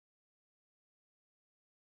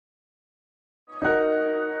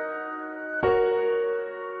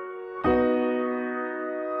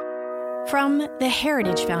From the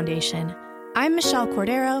Heritage Foundation, I'm Michelle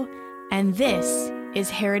Cordero, and this is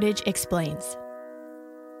Heritage Explains.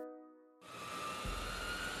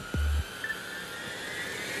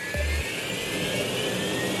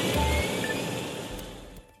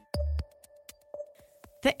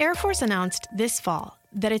 The Air Force announced this fall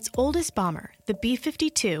that its oldest bomber, the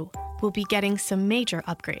B-52, will be getting some major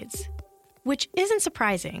upgrades. Which isn't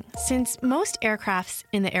surprising, since most aircrafts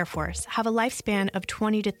in the Air Force have a lifespan of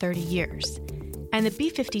 20 to 30 years. And the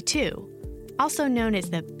B-52, also known as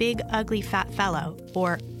the Big Ugly Fat Fellow,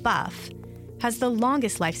 or BUF, has the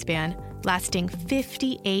longest lifespan, lasting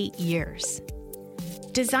 58 years.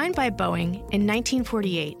 Designed by Boeing in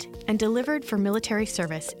 1948 and delivered for military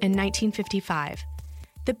service in 1955,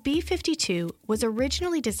 the B-52 was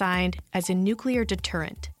originally designed as a nuclear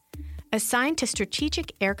deterrent, assigned to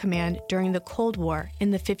Strategic Air Command during the Cold War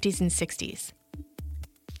in the 50s and 60s.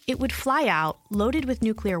 It would fly out loaded with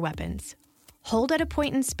nuclear weapons, hold at a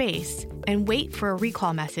point in space, and wait for a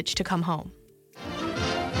recall message to come home.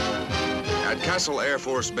 At Castle Air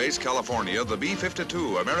Force Base, California, the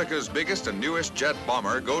B-52, America's biggest and newest jet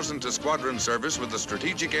bomber, goes into squadron service with the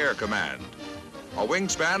Strategic Air Command. A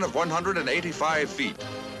wingspan of 185 feet,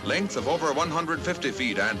 length of over 150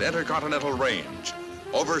 feet, and intercontinental range.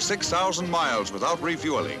 Over 6,000 miles without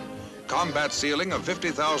refueling, combat ceiling of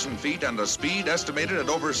 50,000 feet, and a speed estimated at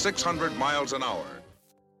over 600 miles an hour.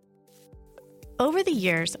 Over the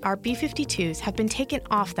years, our B-52s have been taken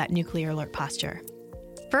off that nuclear alert posture.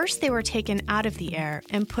 First, they were taken out of the air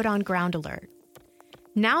and put on ground alert.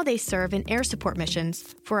 Now they serve in air support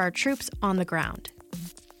missions for our troops on the ground.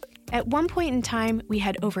 At one point in time, we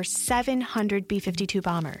had over 700 B-52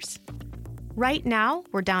 bombers. Right now,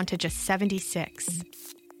 we're down to just 76.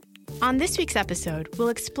 On this week's episode, we'll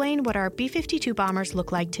explain what our B-52 bombers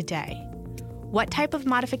look like today, what type of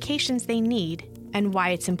modifications they need, and why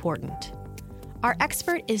it's important. Our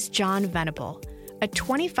expert is John Venable, a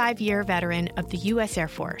 25-year veteran of the U.S. Air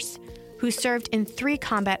Force, who served in 3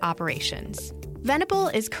 combat operations. Venable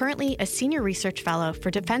is currently a senior research fellow for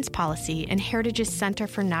defense policy in Heritage's Center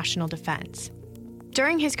for National Defense.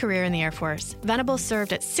 During his career in the Air Force, Venable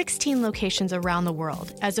served at 16 locations around the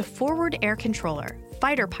world as a forward air controller,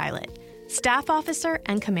 fighter pilot, staff officer,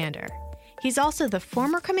 and commander. He's also the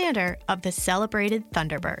former commander of the celebrated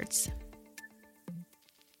Thunderbirds.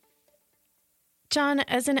 John,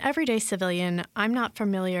 as an everyday civilian, I'm not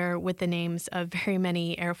familiar with the names of very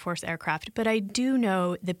many Air Force aircraft, but I do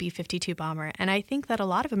know the B-52 bomber, and I think that a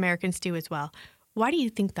lot of Americans do as well. Why do you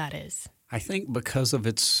think that is? I think because of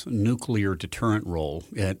its nuclear deterrent role.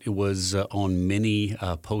 It was on many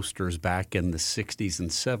posters back in the 60s and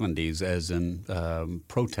 70s as in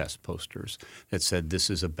protest posters that said this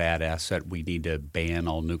is a bad asset, we need to ban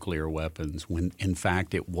all nuclear weapons, when in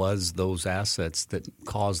fact it was those assets that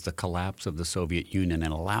caused the collapse of the Soviet Union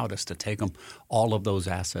and allowed us to take all of those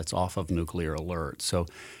assets off of nuclear alert. So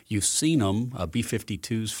you've seen them,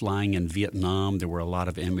 B-52s flying in Vietnam. There were a lot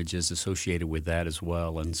of images associated with that as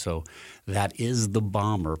well. And so that is the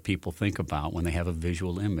bomber people think about when they have a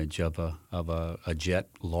visual image of a jet,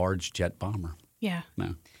 large jet bomber. Yeah.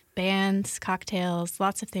 Bands, cocktails,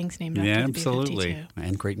 lots of things named after the B-52. Absolutely.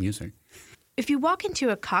 And great music. If you walk into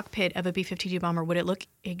a cockpit of a B-52 bomber, would it look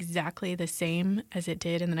exactly the same as it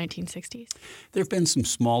did in the 1960s? There have been some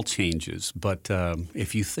small changes, but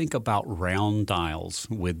if you think about round dials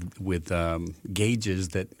with gauges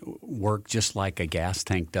that work just like a gas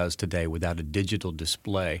tank does today without a digital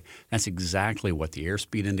display, that's exactly what the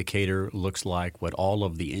airspeed indicator looks like, what all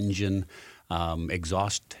of the engine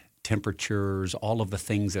exhaust temperatures, all of the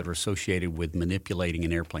things that are associated with manipulating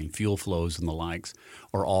an airplane, fuel flows and the likes,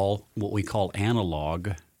 are all what we call analog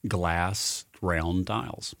glass round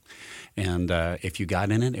dials. And if you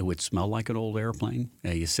got in it, it would smell like an old airplane.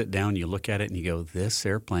 You sit down, you look at it, and you go, this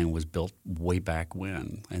airplane was built way back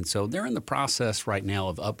when. And so they're in the process right now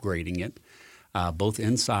of upgrading it, both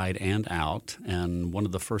inside and out. And one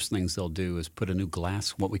of the first things they'll do is put a new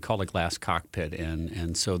glass, what we call a glass cockpit in.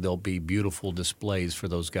 And so there'll be beautiful displays for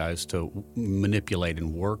those guys to manipulate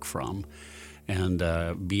and work from and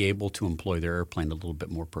be able to employ their airplane a little bit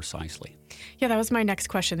more precisely. Yeah, that was my next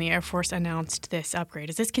question. The Air Force announced this upgrade.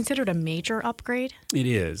 Is this considered a major upgrade? It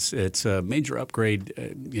is. It's a major upgrade.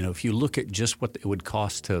 If you look at just what it would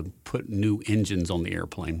cost to put new engines on the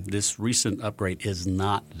airplane, this recent upgrade is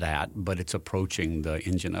not that, but it's approaching the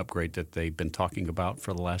engine upgrade that they've been talking about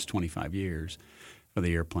for the last 25 years for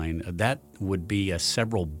the airplane. That would be a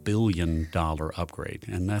several billion-dollar upgrade,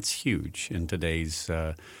 and that's huge in today's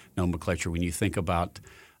nomenclature. When you think about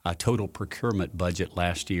total procurement budget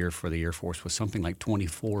last year for the Air Force was something like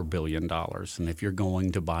 $24 billion. And if you're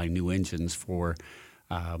going to buy new engines for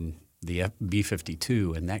the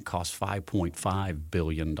B-52, and that costs $5.5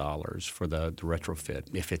 billion for the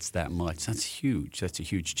retrofit, if it's that much. That's huge. That's a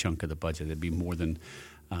huge chunk of the budget. It'd be more than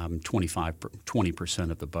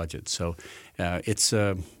 20% of the budget. So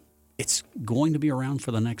it's going to be around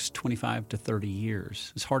for the next 25 to 30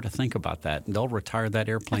 years. It's hard to think about that. They'll retire that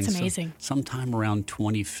airplane. That's amazing. Sometime around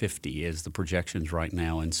 2050 is the projections right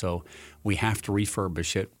now. And so we have to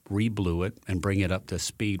refurbish it, reblue it, and bring it up to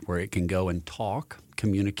speed where it can go and talk,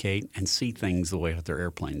 communicate, and see things the way that their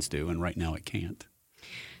airplanes do. And right now it can't.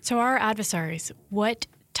 So our adversaries, what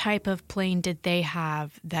type of plane did they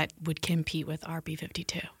have that would compete with our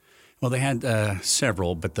B-52? Well, they had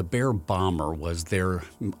several, but the Bear Bomber was their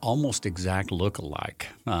almost exact look-alike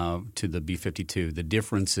to the B-52. The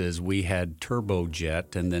difference is we had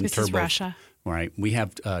turbojet and then This is Russia. Right. We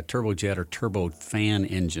have turbojet or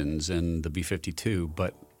turbofan engines in the B-52,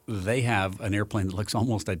 but they have an airplane that looks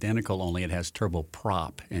almost identical, only it has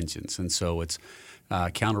turboprop engines. And so it's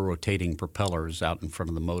counter-rotating propellers out in front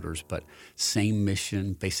of the motors, but same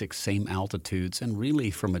mission, basic same altitudes, and really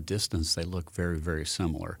from a distance they look very, very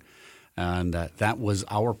similar. And that was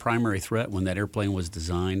our primary threat when that airplane was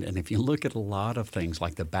designed. And if you look at a lot of things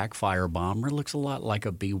like the backfire bomber, it looks a lot like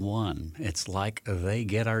a B-1. It's like they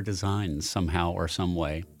get our designs somehow or some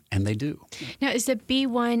way, and they do. Now, is the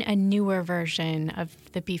B-1 a newer version of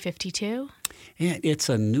the B-52? Yeah, it's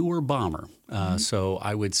a newer bomber. So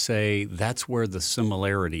I would say that's where the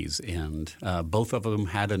similarities end. Both of them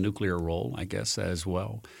had a nuclear role, I guess, as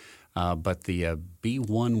well. But the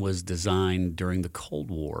B-1 was designed during the Cold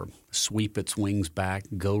War, sweep its wings back,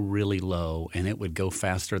 go really low, and it would go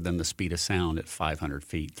faster than the speed of sound at 500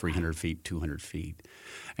 feet, 300 feet, 200 feet.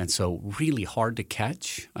 And so really hard to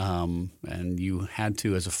catch, and you had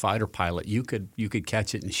to, as a fighter pilot, you could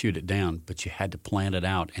catch it and shoot it down, but you had to plan it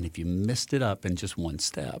out. And if you missed it up in just one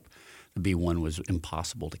step, the B-1 was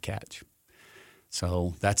impossible to catch.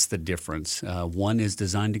 So that's the difference. One is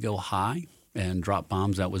designed to go high and drop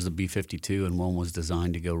bombs. That was the B-52, and one was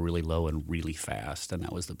designed to go really low and really fast, and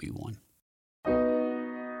that was the B-1.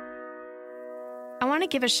 I want to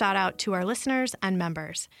give a shout out to our listeners and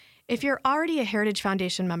members. If you're already a Heritage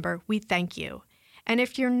Foundation member, we thank you. And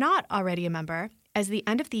if you're not already a member, as the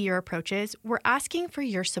end of the year approaches, we're asking for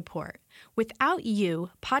your support. Without you,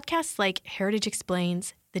 podcasts like Heritage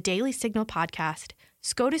Explains, the Daily Signal podcast,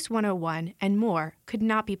 SCOTUS 101, and more could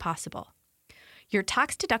not be possible. Your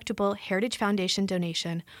tax-deductible Heritage Foundation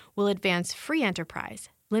donation will advance free enterprise,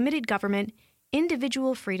 limited government,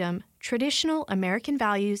 individual freedom, traditional American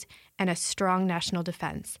values, and a strong national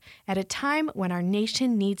defense at a time when our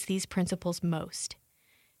nation needs these principles most.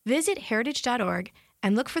 Visit heritage.org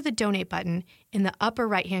and look for the donate button in the upper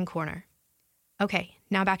right-hand corner. Okay,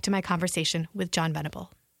 now back to my conversation with John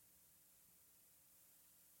Venable.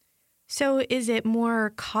 So is it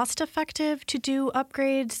more cost-effective to do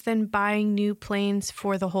upgrades than buying new planes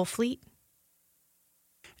for the whole fleet?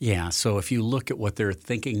 Yeah, so if you look at what they're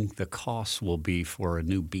thinking the costs will be for a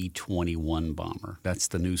new B-21 bomber, that's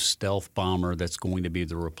the new stealth bomber that's going to be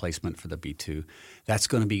the replacement for the B-2. That's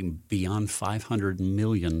going to be beyond $500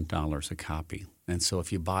 million a copy. And so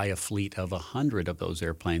if you buy a fleet of 100 of those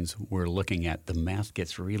airplanes, we're looking at the math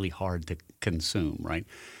gets really hard to consume, right?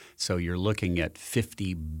 So you're looking at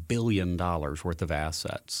 $50 billion worth of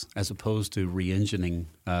assets as opposed to re-engineering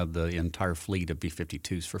the entire fleet of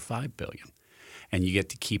B-52s for $5 billion. And you get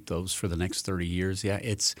to keep those for the next 30 years. Yeah,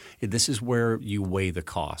 this is where you weigh the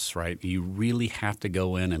costs, right? You really have to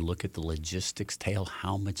go in and look at the logistics tail,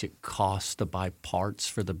 how much it costs to buy parts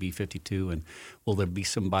for the B-52, and will there be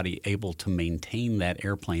somebody able to maintain that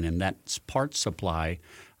airplane and that parts supply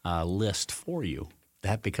list for you?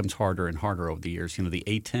 That becomes harder and harder over the years. You know, the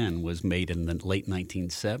A-10 was made in the late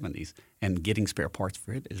 1970s, and getting spare parts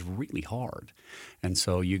for it is really hard. And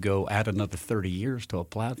so you go add another 30 years to a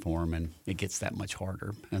platform, and it gets that much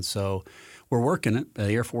harder. And so we're working it.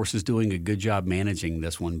 The Air Force is doing a good job managing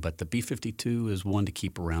this one, but the B-52 is one to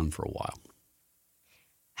keep around for a while.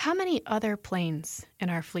 How many other planes in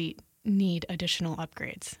our fleet need additional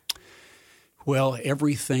upgrades? Well,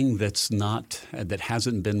 everything that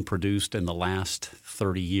hasn't been produced in the last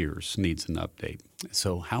 30 years needs an update.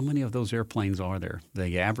 So how many of those airplanes are there?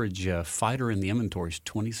 The average fighter in the inventory is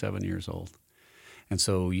 27 years old. And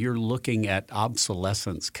so you're looking at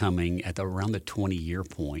obsolescence coming at around the 20-year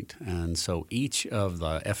point. And so each of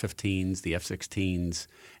the F-15s, the F-16s,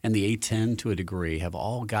 and the A-10 to a degree have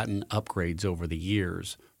all gotten upgrades over the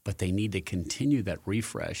years, but they need to continue that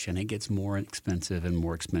refresh, and it gets more expensive and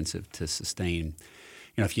more expensive to sustain.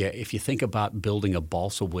 You know, if you think about building a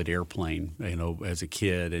balsa wood airplane, you know, as a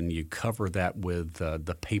kid, and you cover that with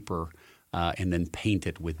the paper and then paint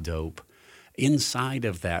it with dope, Inside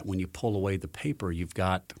of that, when you pull away the paper, you've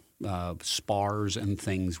got spars and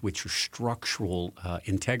things which are structural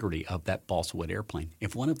integrity of that balsa wood airplane.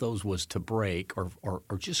 If one of those was to break or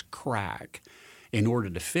just crack, in order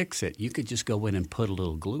to fix it, you could just go in and put a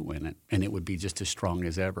little glue in it, and it would be just as strong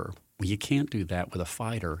as ever. Well, you can't do that with a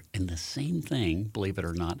fighter, and the same thing, believe it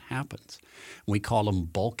or not, happens. We call them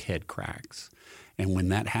bulkhead cracks. And when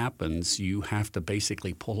that happens, you have to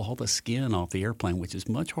basically pull all the skin off the airplane, which is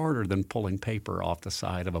much harder than pulling paper off the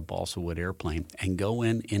side of a balsa wood airplane, and go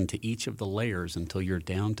into each of the layers until you're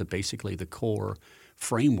down to basically the core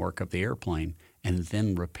framework of the airplane, and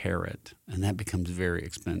then repair it. And that becomes very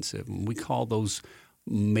expensive. And we call those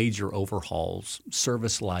major overhauls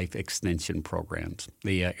service life extension programs.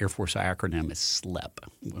 The Air Force acronym is SLEP.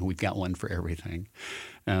 We've got one for everything.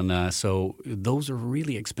 And so those are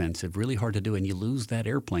really expensive, really hard to do, and you lose that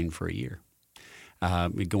airplane for a year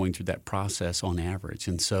going through that process on average.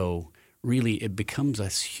 And so really it becomes a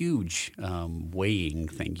huge weighing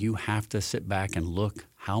thing. You have to sit back and look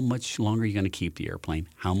how much longer you're going to keep the airplane,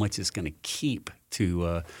 how much it's going to keep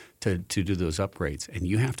to do those upgrades. And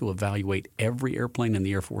you have to evaluate every airplane in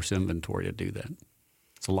the Air Force inventory to do that.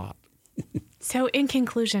 It's a lot. So in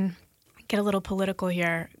conclusion, get a little political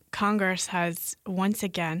here. Congress has once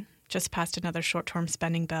again just passed another short-term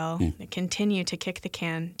spending bill. They continue to kick the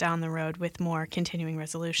can down the road with more continuing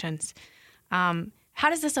resolutions. How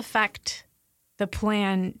does this affect the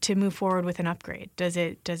plan to move forward with an upgrade? Does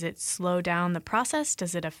it slow down the process?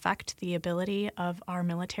 Does it affect the ability of our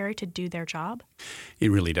military to do their job? It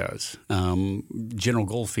really does. General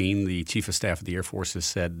Goldfein, the Chief of Staff of the Air Force, has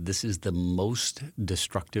said this is the most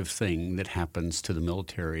destructive thing that happens to the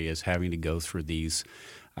military, is having to go through these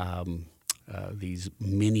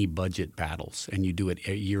mini budget battles, and you do it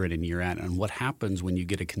year in and year out. And what happens when you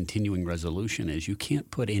get a continuing resolution is you can't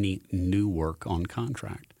put any new work on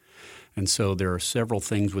contract. And so there are several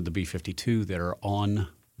things with the B-52 that are on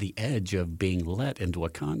the edge of being let into a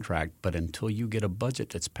contract, but until you get a budget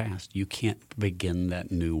that's passed, you can't begin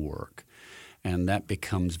that new work. And that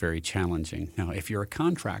becomes very challenging. Now, if you're a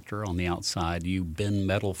contractor on the outside, you bend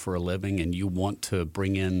metal for a living and you want to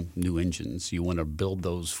bring in new engines, you want to build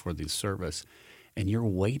those for the service, and you're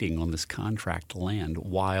waiting on this contract to land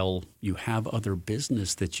while you have other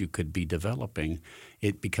business that you could be developing,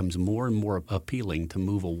 it becomes more and more appealing to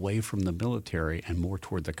move away from the military and more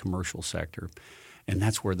toward the commercial sector. And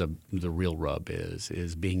that's where the real rub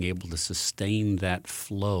is being able to sustain that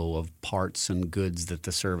flow of parts and goods that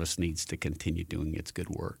the service needs to continue doing its good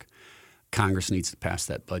work. Congress needs to pass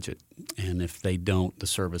that budget, and if they don't, the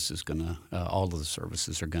service is going to all of the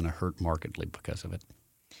services are going to hurt markedly because of it.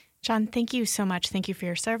 John, thank you so much. Thank you for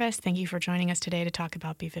your service. Thank you for joining us today to talk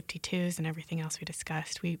about B-52s and everything else we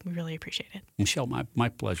discussed. We really appreciate it. Michelle, my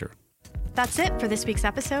pleasure. That's it for this week's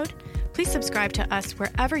episode. Please subscribe to us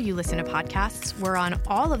wherever you listen to podcasts. We're on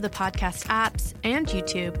all of the podcast apps and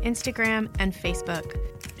YouTube, Instagram, and Facebook.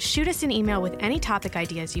 Shoot us an email with any topic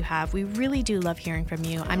ideas you have. We really do love hearing from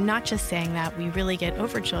you. I'm not just saying that. We really get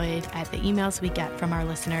overjoyed at the emails we get from our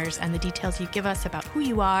listeners and the details you give us about who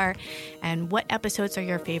you are and what episodes are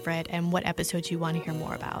your favorite and what episodes you want to hear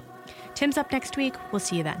more about. Tim's up next week. We'll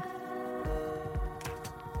see you then.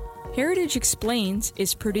 Heritage Explains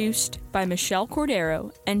is produced by Michelle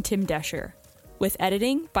Cordero and Tim Desher, with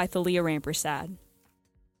editing by Thalia Rampersad.